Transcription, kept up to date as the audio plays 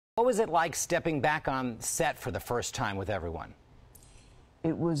What was it like stepping back on set for the first time with everyone?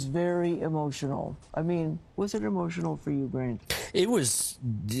 It was very emotional. I mean, was it emotional for you, Grant? It was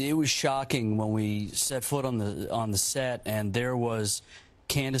shocking when we set foot on the set, and there was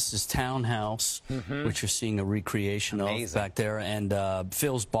Candice's townhouse, which you're seeing a recreation of back there, and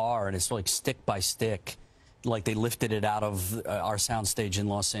Phil's bar, and it's like stick by stick. Like they lifted it out of our soundstage in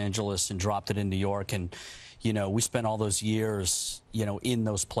Los Angeles and dropped it in New York, and you know, we spent all those years, you know, in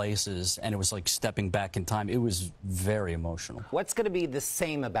those places, and it was like stepping back in time. It was very emotional. What's going to be the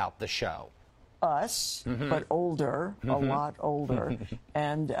same about the show? Us, but older, a lot older,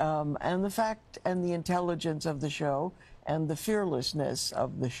 and the fact and the intelligence of the show, and the fearlessness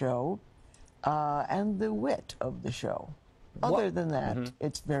of the show, and the wit of the show. Other than that,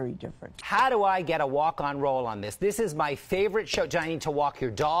 it's very different. How do I get a walk-on role on this? This is my favorite show. Do I need to walk your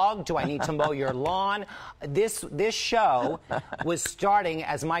dog? Do I need to mow your lawn? This show was starting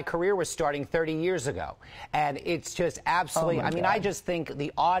as my career was starting 30 years ago. And it's just absolutely, I mean, I just think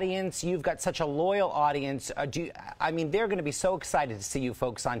the audience, you've got such a loyal audience. I mean, they're going to be so excited to see you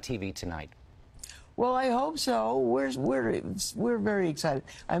folks on TV tonight. Well, I hope so. We're very excited.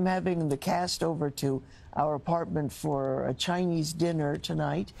 I'm having the cast over to our apartment for a Chinese dinner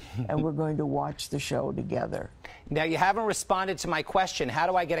tonight, and we're going to watch the show together. Now, you haven't responded to my question. How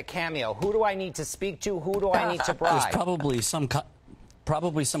do I get a cameo? Who do I need to speak to? Who do I need to bribe? There's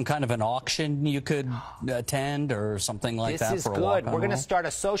probably some kind of an auction you could attend or something like that. This is good. We're going to start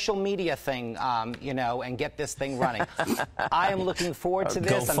a social media thing, you know, and get this thing running. I am looking forward to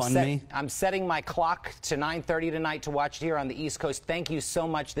this. I'm setting my clock to 9:30 tonight to watch it here on the East Coast. Thank you so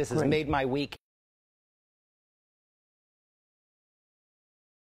much. This has made my week.